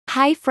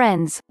Hi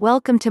friends,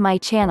 welcome to my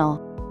channel.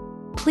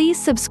 Please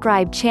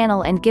subscribe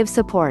channel and give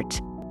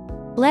support.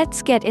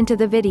 Let's get into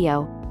the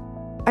video.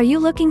 Are you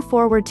looking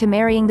forward to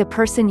marrying the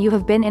person you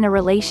have been in a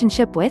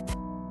relationship with?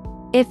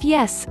 If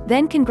yes,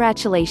 then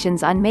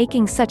congratulations on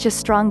making such a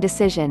strong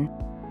decision.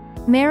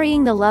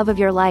 Marrying the love of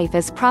your life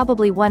is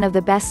probably one of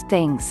the best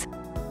things.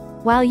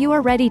 While you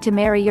are ready to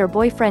marry your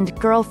boyfriend,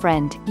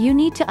 girlfriend, you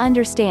need to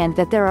understand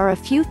that there are a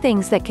few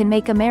things that can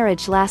make a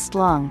marriage last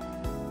long.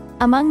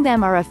 Among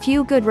them are a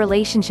few good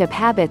relationship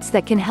habits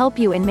that can help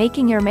you in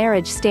making your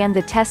marriage stand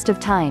the test of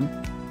time.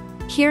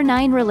 Here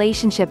 9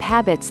 relationship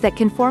habits that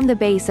can form the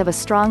base of a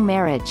strong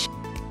marriage.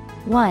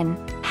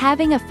 1.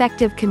 Having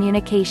effective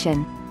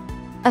communication.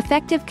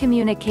 Effective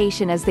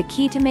communication is the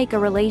key to make a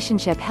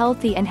relationship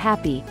healthy and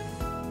happy.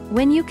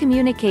 When you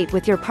communicate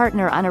with your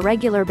partner on a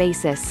regular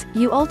basis,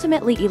 you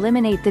ultimately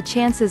eliminate the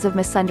chances of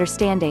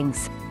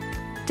misunderstandings.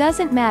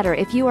 Doesn't matter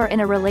if you are in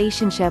a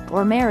relationship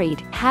or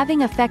married,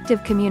 having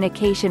effective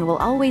communication will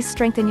always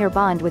strengthen your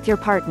bond with your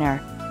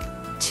partner.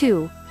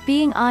 2.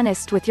 Being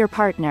honest with your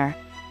partner.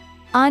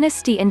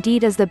 Honesty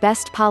indeed is the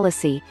best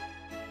policy.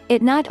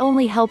 It not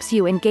only helps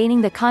you in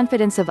gaining the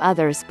confidence of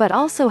others but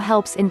also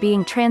helps in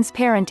being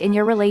transparent in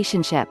your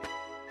relationship.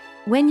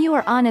 When you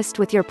are honest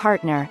with your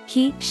partner,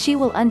 she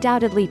will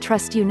undoubtedly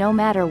trust you no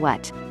matter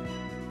what.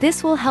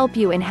 This will help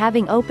you in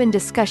having open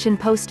discussion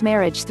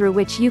post-marriage through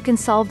which you can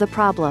solve the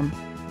problem.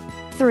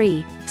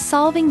 3.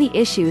 Solving the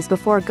issues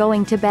before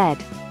going to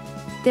bed.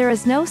 There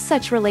is no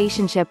such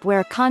relationship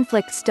where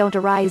conflicts don't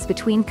arise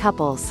between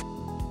couples.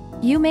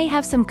 You may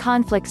have some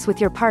conflicts with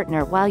your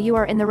partner while you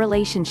are in the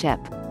relationship.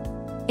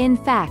 In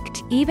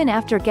fact, even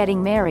after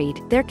getting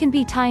married, there can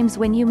be times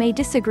when you may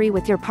disagree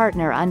with your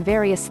partner on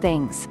various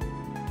things.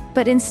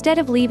 But instead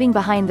of leaving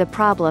behind the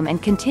problem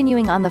and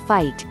continuing on the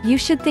fight, you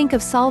should think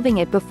of solving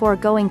it before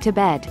going to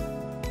bed.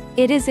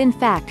 It is in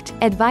fact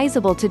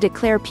advisable to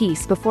declare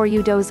peace before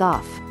you doze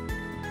off.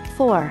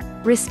 4.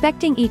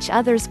 Respecting each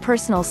other's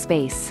personal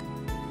space.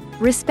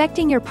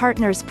 Respecting your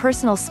partner's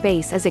personal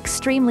space is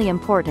extremely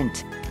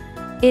important.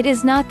 It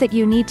is not that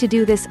you need to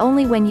do this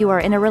only when you are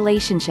in a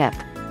relationship.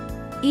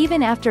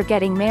 Even after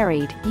getting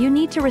married, you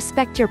need to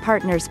respect your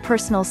partner's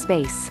personal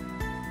space.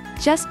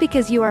 Just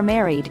because you are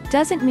married,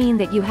 doesn't mean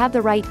that you have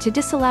the right to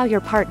disallow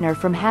your partner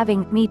from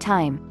having me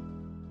time.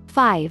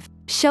 5.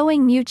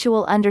 Showing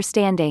mutual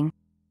understanding.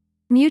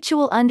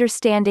 Mutual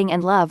understanding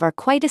and love are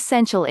quite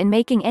essential in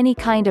making any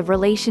kind of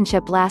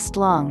relationship last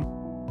long.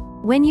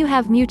 When you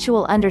have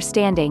mutual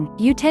understanding,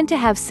 you tend to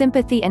have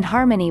sympathy and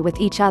harmony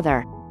with each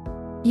other.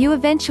 You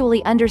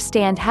eventually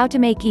understand how to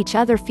make each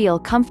other feel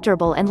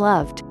comfortable and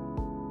loved.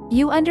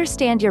 You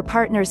understand your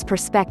partner's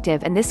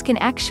perspective, and this can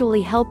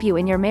actually help you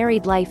in your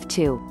married life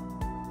too.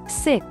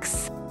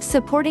 6.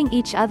 Supporting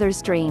each other's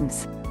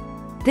dreams.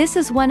 This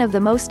is one of the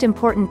most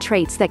important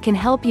traits that can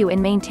help you in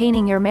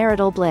maintaining your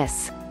marital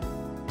bliss.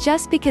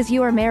 Just because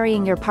you are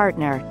marrying your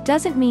partner,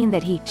 doesn't mean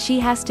that she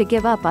has to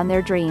give up on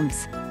their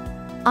dreams.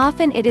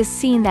 Often it is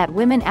seen that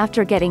women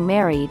after getting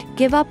married,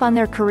 give up on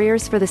their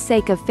careers for the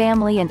sake of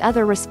family and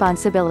other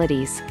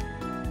responsibilities.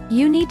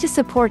 You need to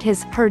support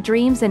her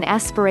dreams and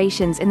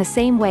aspirations in the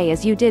same way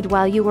as you did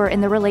while you were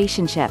in the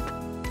relationship.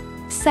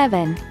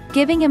 7.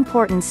 Giving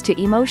importance to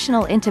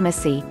emotional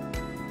intimacy.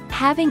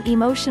 Having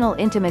emotional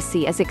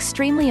intimacy is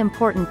extremely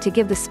important to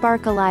give the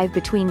spark alive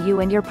between you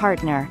and your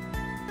partner.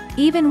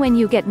 Even when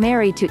you get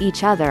married to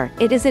each other,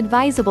 it is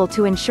advisable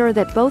to ensure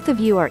that both of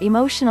you are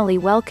emotionally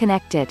well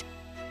connected.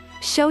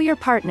 Show your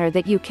partner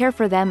that you care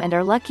for them and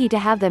are lucky to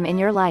have them in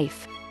your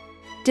life.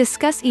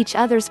 Discuss each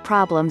other's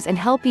problems and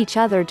help each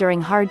other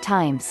during hard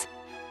times.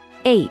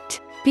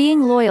 8.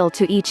 Being loyal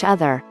to each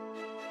other.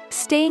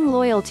 Staying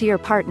loyal to your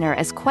partner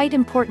is quite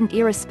important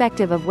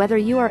irrespective of whether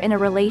you are in a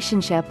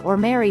relationship or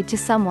married to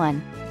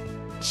someone.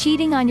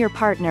 Cheating on your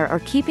partner or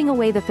keeping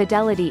away the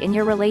fidelity in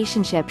your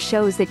relationship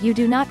shows that you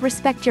do not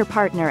respect your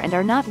partner and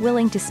are not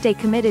willing to stay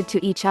committed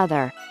to each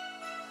other.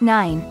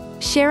 9.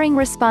 Sharing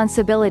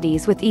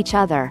responsibilities with each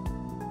other.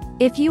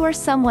 If you are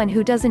someone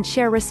who doesn't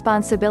share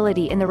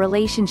responsibility in the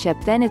relationship,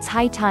 then it's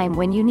high time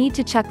when you need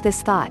to chuck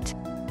this thought.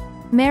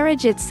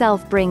 Marriage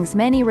itself brings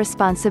many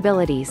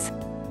responsibilities.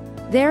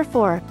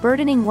 Therefore,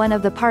 burdening one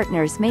of the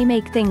partners may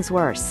make things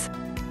worse.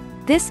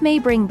 This may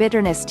bring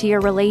bitterness to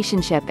your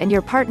relationship and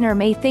your partner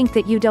may think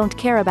that you don't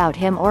care about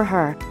him or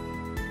her.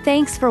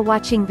 Thanks for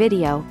watching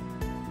video.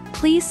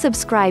 Please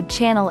subscribe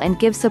channel and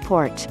give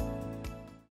support.